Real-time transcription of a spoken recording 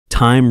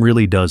Time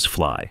really does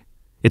fly.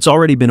 It's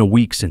already been a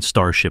week since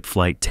Starship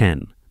Flight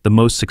 10, the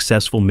most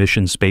successful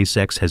mission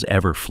SpaceX has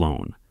ever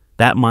flown.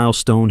 That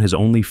milestone has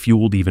only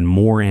fueled even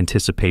more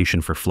anticipation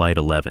for Flight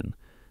 11,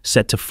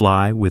 set to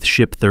fly with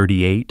Ship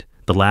 38,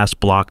 the last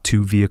Block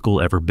 2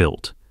 vehicle ever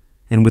built.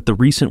 And with the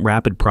recent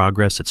rapid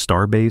progress at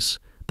Starbase,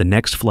 the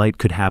next flight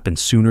could happen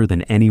sooner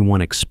than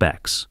anyone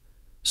expects.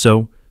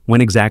 So,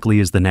 when exactly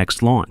is the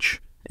next launch?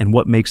 And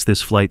what makes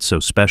this flight so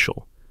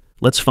special?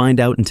 Let's find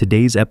out in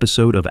today's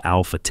episode of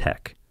Alpha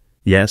Tech.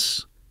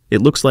 Yes,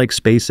 it looks like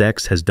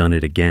SpaceX has done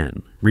it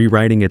again,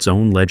 rewriting its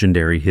own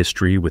legendary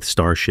history with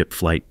Starship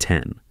Flight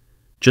 10.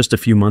 Just a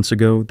few months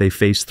ago, they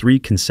faced 3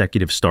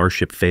 consecutive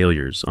Starship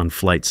failures on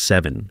Flights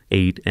 7,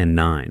 8, and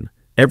 9.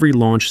 Every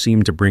launch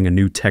seemed to bring a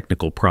new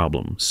technical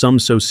problem, some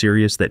so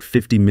serious that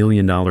 $50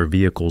 million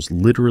vehicles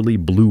literally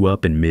blew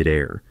up in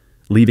midair,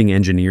 leaving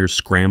engineers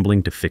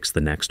scrambling to fix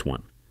the next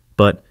one.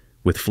 But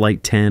with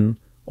Flight 10,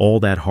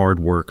 all that hard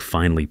work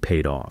finally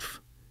paid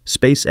off.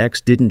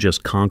 SpaceX didn't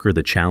just conquer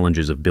the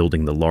challenges of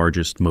building the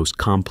largest, most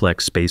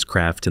complex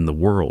spacecraft in the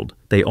world,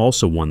 they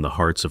also won the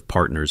hearts of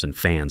partners and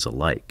fans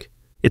alike.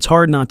 It's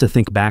hard not to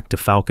think back to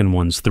Falcon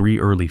 1's 3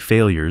 early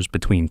failures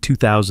between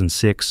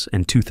 2006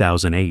 and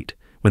 2008,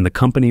 when the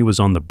company was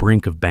on the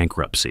brink of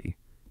bankruptcy.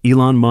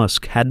 Elon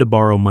Musk had to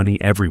borrow money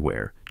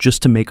everywhere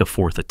just to make a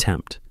 4th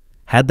attempt.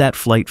 Had that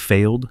flight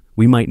failed,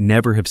 we might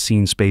never have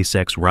seen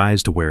SpaceX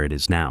rise to where it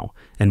is now,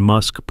 and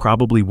Musk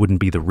probably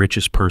wouldn't be the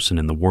richest person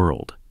in the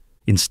world.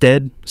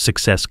 Instead,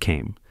 success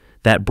came.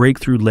 That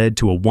breakthrough led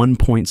to a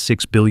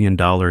 $1.6 billion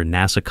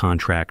NASA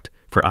contract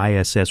for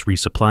ISS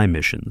resupply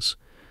missions,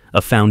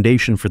 a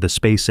foundation for the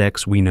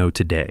SpaceX we know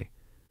today.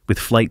 With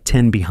Flight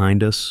 10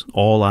 behind us,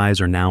 all eyes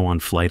are now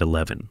on Flight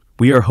 11.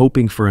 We are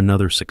hoping for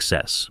another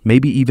success,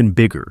 maybe even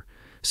bigger,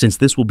 since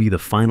this will be the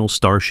final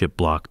Starship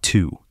Block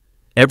 2.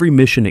 Every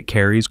mission it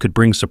carries could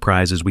bring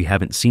surprises we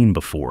haven't seen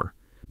before.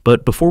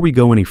 But before we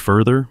go any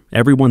further,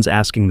 everyone's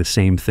asking the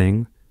same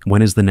thing: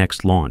 when is the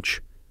next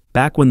launch?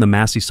 Back when the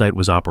Massey site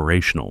was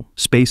operational,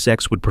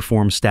 SpaceX would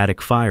perform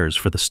static fires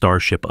for the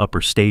Starship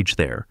upper stage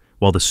there,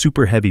 while the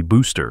Super Heavy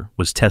booster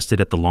was tested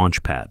at the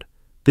launch pad.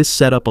 This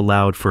setup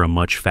allowed for a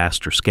much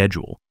faster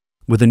schedule,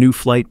 with a new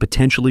flight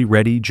potentially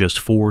ready just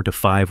 4 to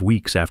 5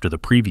 weeks after the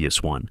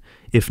previous one,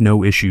 if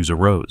no issues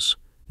arose.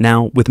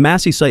 Now, with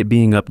Massey site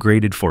being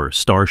upgraded for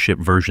Starship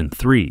version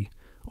 3,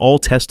 all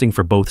testing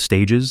for both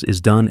stages is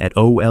done at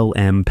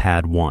OLM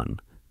Pad 1.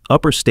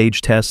 Upper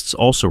stage tests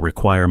also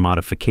require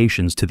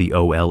modifications to the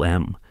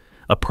OLM,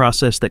 a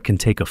process that can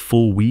take a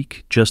full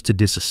week just to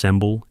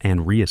disassemble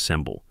and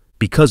reassemble.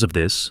 Because of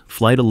this,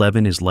 Flight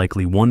 11 is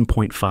likely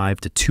 1.5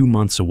 to 2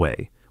 months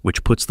away,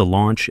 which puts the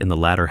launch in the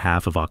latter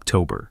half of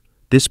October.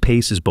 This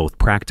pace is both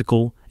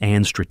practical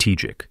and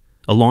strategic.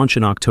 A launch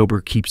in October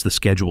keeps the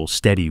schedule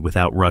steady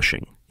without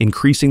rushing,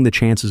 increasing the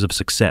chances of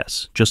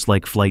success, just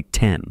like Flight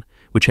 10,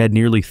 which had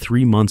nearly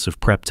 3 months of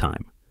prep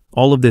time.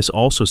 All of this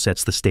also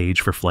sets the stage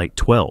for Flight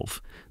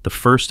 12, the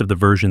first of the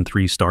version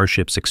 3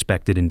 Starships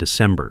expected in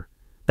December.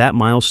 That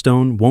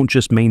milestone won't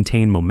just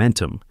maintain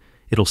momentum,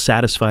 it'll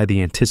satisfy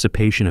the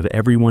anticipation of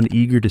everyone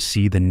eager to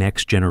see the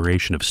next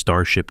generation of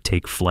Starship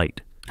take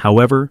flight.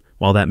 However,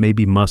 while that may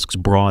be Musk's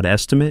broad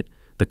estimate,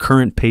 the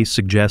current pace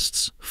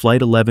suggests Flight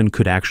 11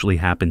 could actually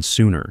happen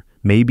sooner,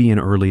 maybe in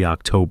early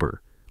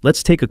October.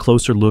 Let's take a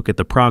closer look at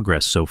the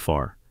progress so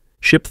far.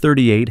 Ship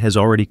 38 has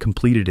already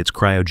completed its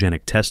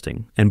cryogenic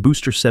testing, and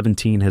Booster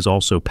 17 has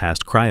also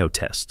passed cryo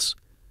tests.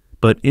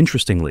 But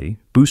interestingly,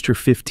 Booster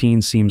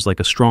 15 seems like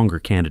a stronger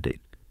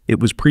candidate. It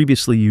was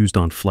previously used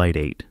on Flight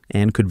 8,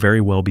 and could very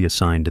well be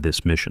assigned to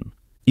this mission.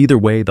 Either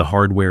way, the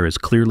hardware is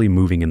clearly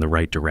moving in the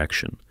right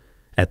direction.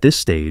 At this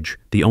stage,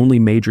 the only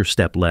major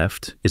step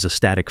left is a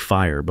static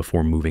fire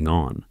before moving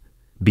on.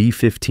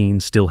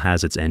 B-15 still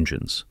has its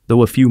engines,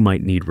 though a few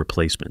might need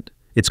replacement.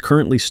 It's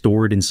currently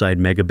stored inside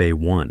Megabay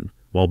 1,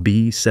 while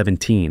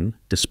B-17,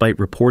 despite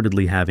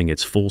reportedly having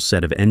its full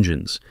set of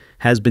engines,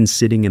 has been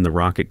sitting in the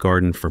rocket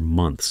garden for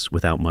months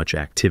without much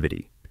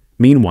activity.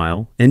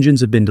 Meanwhile, engines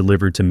have been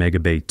delivered to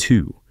Megabay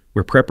 2,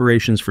 where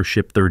preparations for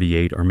Ship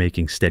 38 are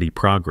making steady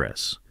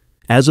progress.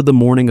 As of the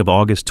morning of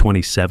August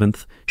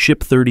 27th,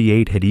 Ship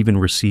 38 had even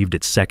received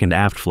its second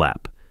aft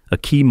flap, a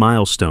key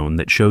milestone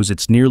that shows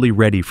it's nearly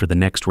ready for the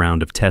next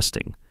round of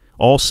testing.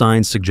 All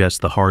signs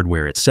suggest the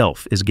hardware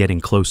itself is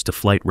getting close to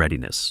flight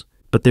readiness.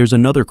 But there's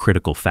another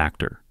critical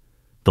factor: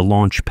 the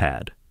launch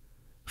pad.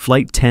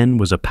 Flight 10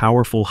 was a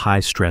powerful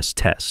high-stress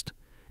test,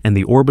 and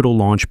the orbital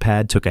launch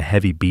pad took a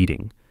heavy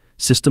beating.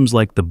 Systems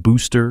like the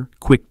booster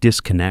quick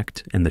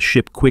disconnect and the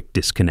ship quick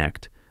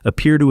disconnect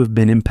appear to have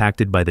been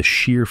impacted by the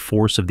sheer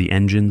force of the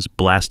engines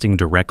blasting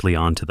directly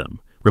onto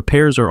them.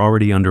 Repairs are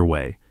already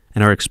underway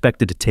and are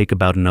expected to take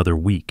about another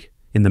week.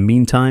 In the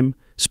meantime,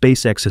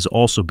 SpaceX has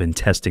also been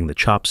testing the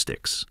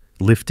chopsticks,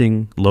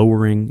 lifting,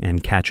 lowering,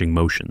 and catching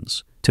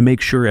motions, to make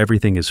sure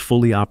everything is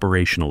fully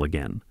operational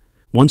again.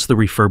 Once the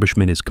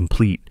refurbishment is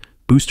complete,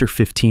 Booster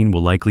 15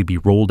 will likely be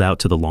rolled out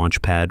to the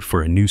launch pad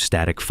for a new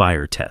static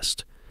fire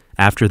test.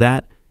 After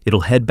that,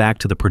 it'll head back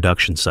to the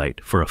production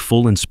site for a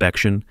full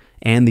inspection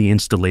and the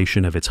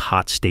installation of its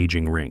hot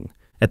staging ring.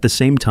 At the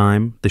same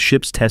time, the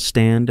ship's test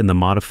stand and the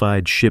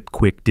modified Ship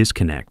Quick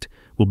Disconnect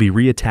will be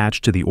reattached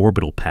to the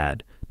orbital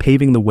pad,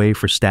 paving the way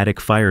for static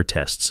fire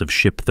tests of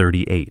Ship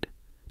 38.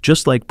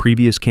 Just like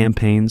previous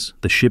campaigns,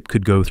 the ship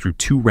could go through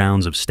 2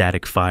 rounds of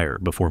static fire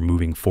before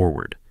moving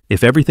forward.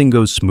 If everything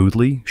goes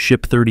smoothly,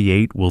 Ship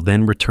 38 will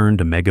then return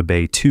to Mega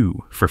Bay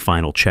 2 for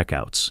final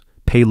checkouts,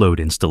 payload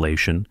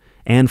installation,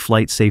 and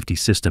flight safety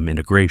system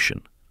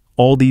integration.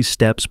 All these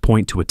steps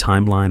point to a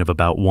timeline of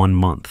about 1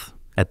 month.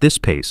 At this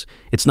pace,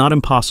 it's not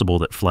impossible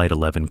that Flight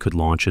 11 could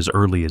launch as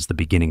early as the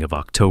beginning of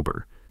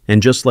October.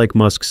 And just like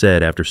Musk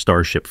said after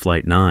Starship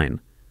Flight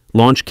 9,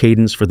 launch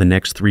cadence for the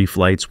next 3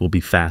 flights will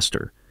be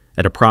faster,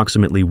 at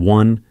approximately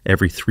 1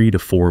 every 3 to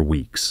 4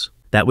 weeks.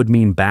 That would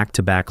mean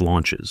back-to-back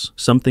launches,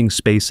 something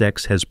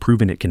SpaceX has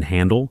proven it can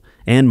handle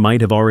and might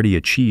have already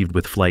achieved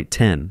with Flight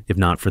 10 if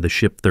not for the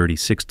Ship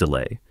 36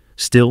 delay.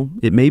 Still,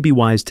 it may be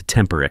wise to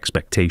temper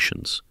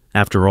expectations.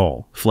 After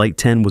all, Flight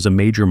 10 was a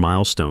major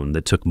milestone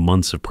that took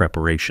months of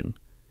preparation.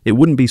 It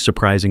wouldn't be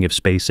surprising if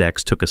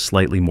SpaceX took a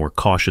slightly more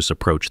cautious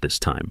approach this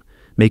time,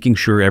 making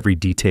sure every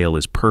detail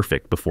is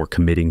perfect before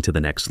committing to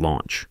the next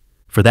launch.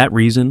 For that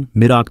reason,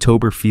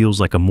 mid-October feels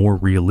like a more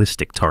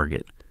realistic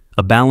target,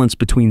 a balance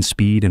between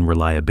speed and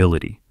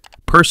reliability.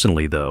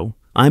 Personally, though,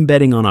 I'm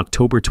betting on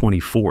October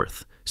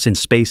 24th,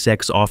 since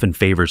SpaceX often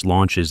favors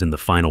launches in the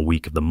final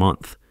week of the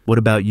month. What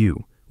about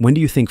you? When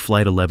do you think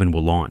Flight 11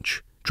 will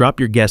launch?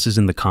 Drop your guesses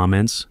in the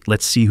comments.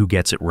 Let's see who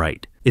gets it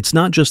right. It's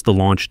not just the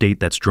launch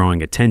date that's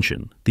drawing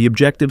attention. The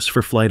objectives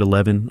for Flight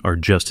 11 are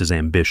just as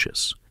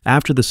ambitious.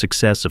 After the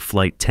success of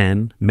Flight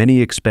 10,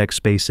 many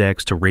expect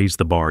SpaceX to raise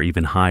the bar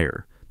even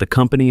higher. The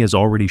company has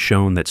already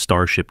shown that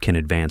Starship can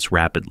advance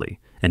rapidly,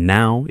 and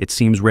now it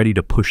seems ready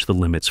to push the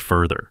limits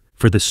further.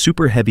 For the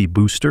Super Heavy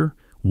booster,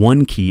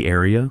 one key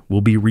area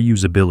will be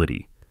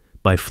reusability.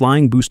 By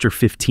flying Booster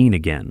 15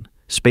 again,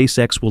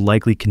 SpaceX will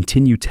likely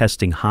continue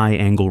testing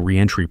high-angle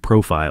re-entry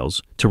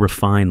profiles to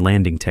refine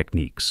landing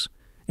techniques.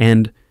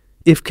 And,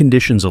 if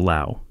conditions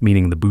allow,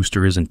 meaning the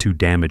booster isn't too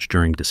damaged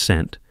during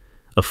descent,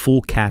 a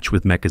full catch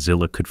with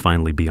Mechazilla could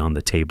finally be on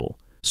the table.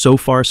 So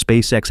far,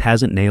 SpaceX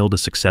hasn't nailed a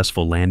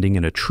successful landing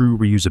in a true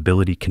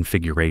reusability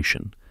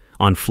configuration.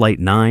 On Flight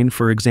 9,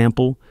 for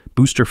example,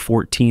 Booster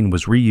 14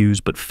 was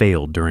reused but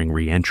failed during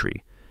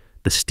re-entry.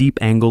 The steep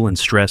angle and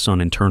stress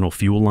on internal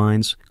fuel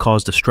lines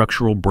caused a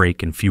structural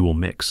break in fuel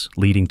mix,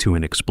 leading to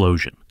an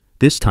explosion.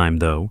 This time,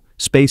 though,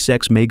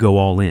 SpaceX may go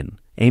all in,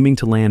 aiming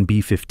to land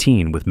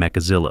B-15 with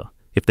Mechazilla.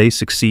 If they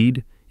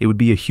succeed, it would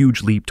be a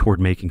huge leap toward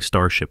making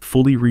Starship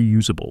fully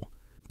reusable.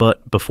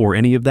 But before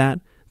any of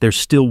that, there's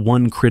still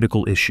one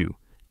critical issue: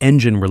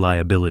 engine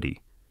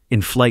reliability.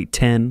 In Flight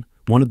 10,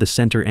 one of the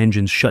center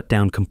engines shut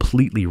down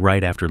completely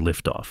right after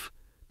liftoff.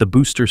 The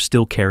booster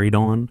still carried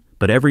on,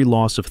 but every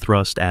loss of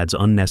thrust adds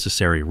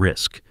unnecessary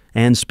risk,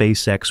 and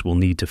SpaceX will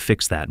need to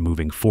fix that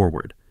moving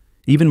forward.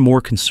 Even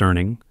more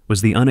concerning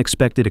was the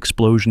unexpected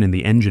explosion in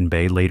the engine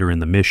bay later in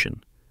the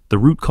mission. The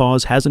root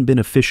cause hasn't been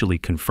officially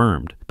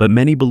confirmed, but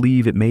many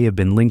believe it may have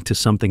been linked to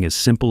something as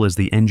simple as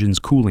the engine's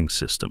cooling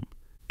system.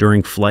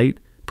 During flight,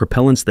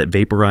 propellants that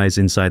vaporize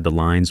inside the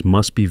lines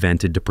must be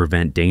vented to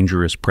prevent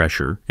dangerous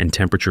pressure and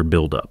temperature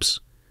buildups.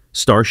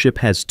 Starship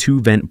has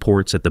 2 vent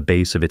ports at the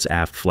base of its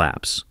aft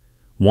flaps,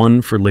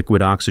 one for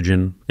liquid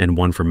oxygen and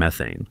one for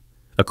methane.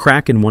 A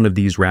crack in one of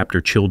these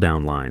Raptor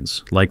chill-down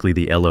lines, likely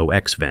the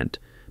LOX vent,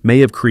 may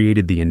have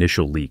created the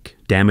initial leak,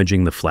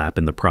 damaging the flap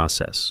in the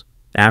process.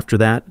 After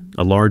that,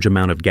 a large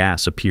amount of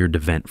gas appeared to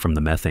vent from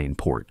the methane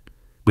port.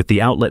 With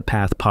the outlet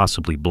path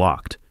possibly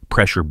blocked,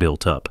 pressure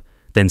built up,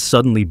 then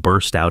suddenly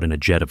burst out in a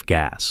jet of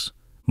gas.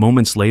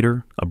 Moments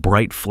later, a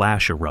bright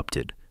flash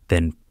erupted,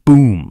 then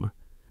boom!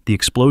 The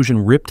explosion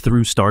ripped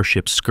through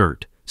Starship's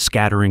skirt,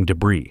 scattering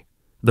debris.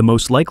 The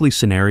most likely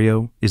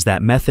scenario is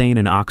that methane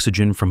and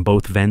oxygen from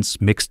both vents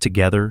mixed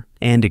together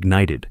and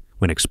ignited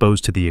when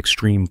exposed to the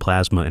extreme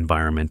plasma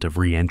environment of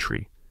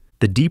re-entry.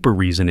 The deeper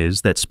reason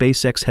is that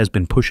SpaceX has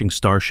been pushing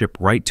Starship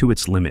right to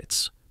its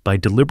limits by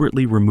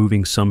deliberately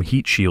removing some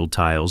heat shield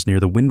tiles near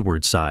the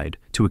windward side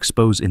to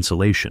expose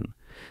insulation.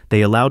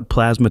 They allowed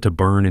plasma to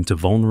burn into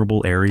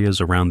vulnerable areas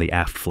around the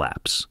aft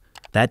flaps.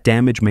 That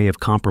damage may have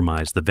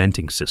compromised the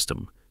venting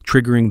system,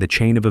 triggering the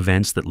chain of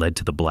events that led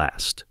to the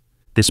blast.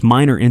 This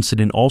minor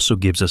incident also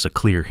gives us a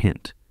clear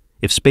hint.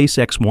 If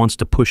SpaceX wants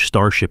to push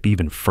Starship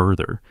even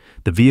further,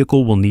 the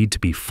vehicle will need to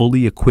be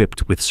fully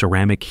equipped with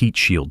ceramic heat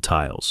shield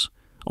tiles.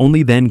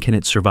 Only then can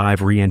it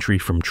survive re-entry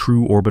from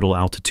true orbital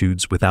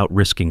altitudes without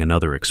risking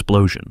another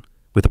explosion.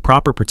 With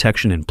proper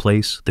protection in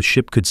place, the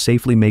ship could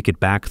safely make it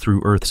back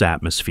through Earth's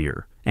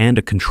atmosphere, and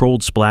a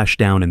controlled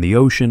splashdown in the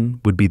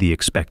ocean would be the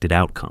expected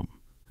outcome.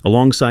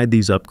 Alongside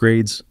these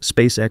upgrades,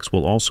 SpaceX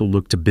will also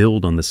look to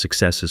build on the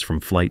successes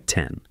from Flight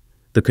 10.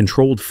 The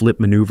controlled flip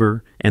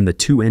maneuver and the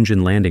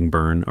 2-engine landing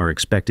burn are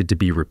expected to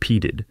be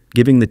repeated,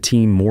 giving the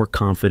team more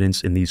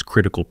confidence in these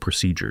critical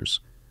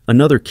procedures.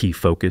 Another key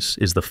focus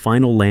is the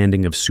final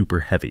landing of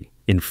Super Heavy.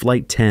 In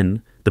Flight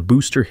 10, the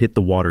booster hit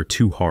the water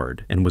too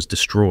hard and was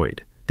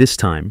destroyed. This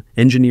time,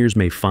 engineers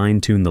may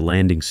fine-tune the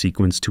landing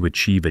sequence to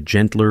achieve a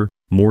gentler,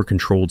 more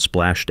controlled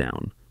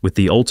splashdown, with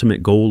the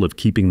ultimate goal of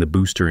keeping the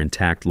booster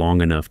intact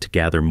long enough to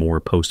gather more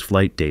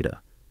post-flight data.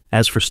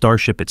 As for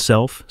Starship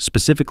itself,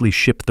 specifically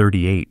Ship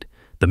 38,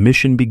 the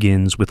mission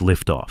begins with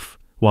liftoff.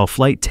 While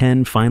Flight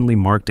 10 finally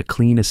marked a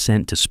clean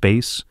ascent to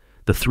space,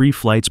 the 3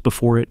 flights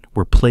before it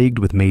were plagued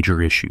with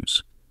major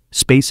issues.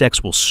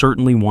 SpaceX will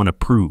certainly want to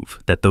prove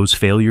that those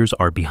failures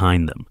are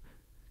behind them.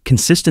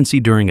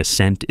 Consistency during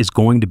ascent is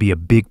going to be a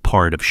big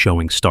part of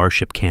showing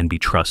Starship can be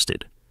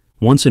trusted.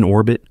 Once in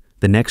orbit,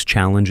 the next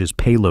challenge is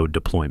payload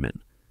deployment.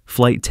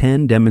 Flight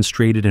 10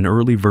 demonstrated an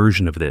early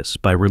version of this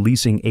by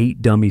releasing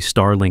 8 dummy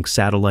Starlink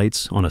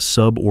satellites on a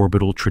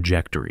suborbital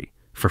trajectory.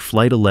 For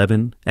Flight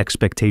 11,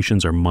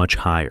 expectations are much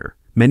higher.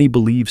 Many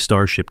believe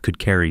Starship could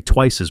carry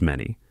twice as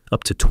many,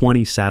 up to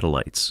 20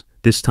 satellites,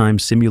 this time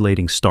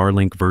simulating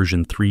Starlink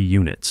version 3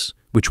 units,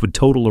 which would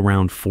total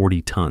around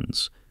 40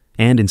 tons.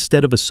 And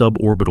instead of a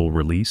suborbital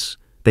release,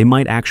 they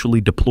might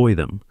actually deploy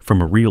them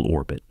from a real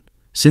orbit.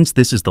 Since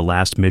this is the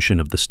last mission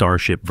of the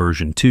Starship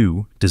version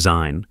 2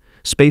 design,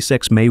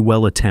 SpaceX may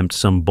well attempt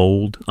some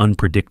bold,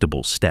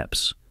 unpredictable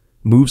steps.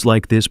 Moves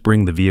like this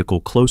bring the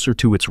vehicle closer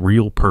to its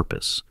real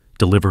purpose,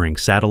 delivering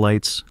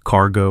satellites,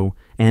 cargo,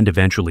 and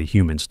eventually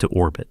humans to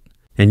orbit.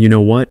 And you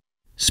know what?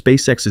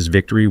 SpaceX's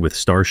victory with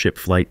Starship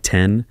Flight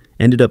 10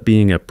 ended up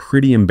being a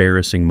pretty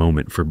embarrassing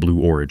moment for Blue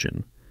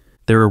Origin.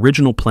 Their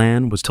original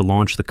plan was to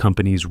launch the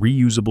company's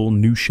reusable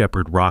New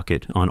Shepard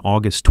rocket on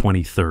August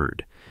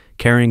 23rd,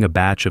 carrying a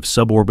batch of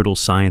suborbital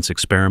science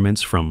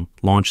experiments from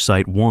Launch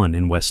Site 1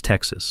 in West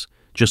Texas,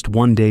 just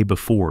one day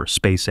before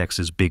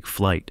SpaceX's big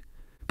flight.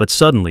 But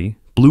suddenly,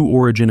 Blue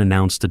Origin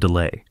announced a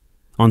delay.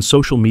 On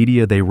social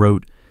media, they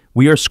wrote,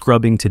 "We are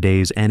scrubbing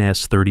today's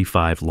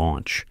NS-35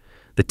 launch.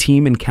 The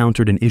team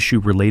encountered an issue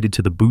related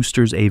to the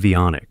booster's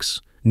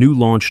avionics. New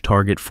launch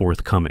target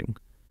forthcoming."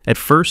 At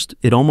first,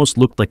 it almost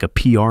looked like a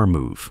PR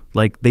move,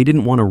 like they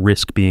didn't want to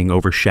risk being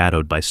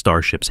overshadowed by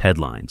Starship's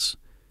headlines.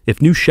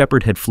 If New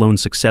Shepard had flown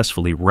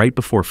successfully right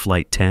before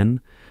Flight 10,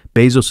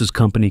 Bezos'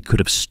 company could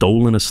have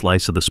stolen a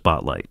slice of the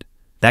spotlight.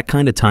 That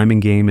kind of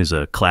timing game is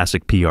a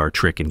classic PR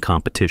trick in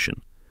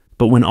competition.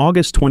 But when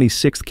August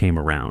 26th came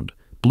around,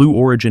 Blue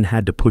Origin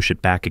had to push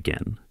it back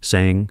again,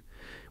 saying,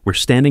 "We're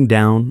standing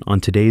down on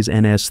today's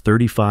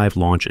NS-35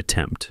 launch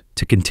attempt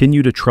to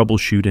continue to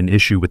troubleshoot an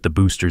issue with the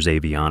booster's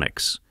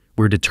avionics.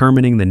 We're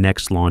determining the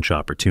next launch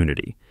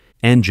opportunity."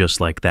 And just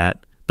like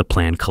that, the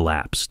plan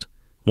collapsed.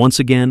 Once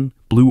again,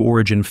 Blue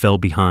Origin fell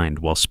behind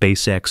while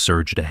SpaceX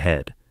surged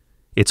ahead.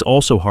 It's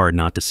also hard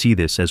not to see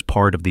this as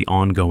part of the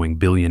ongoing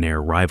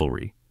billionaire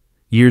rivalry.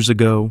 Years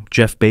ago,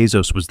 Jeff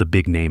Bezos was the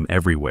big name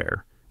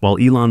everywhere, while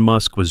Elon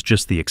Musk was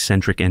just the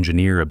eccentric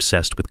engineer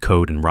obsessed with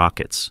code and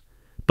rockets.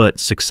 But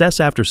success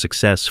after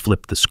success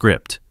flipped the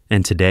script,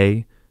 and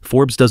today,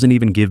 Forbes doesn't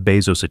even give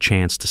Bezos a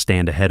chance to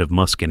stand ahead of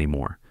Musk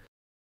anymore.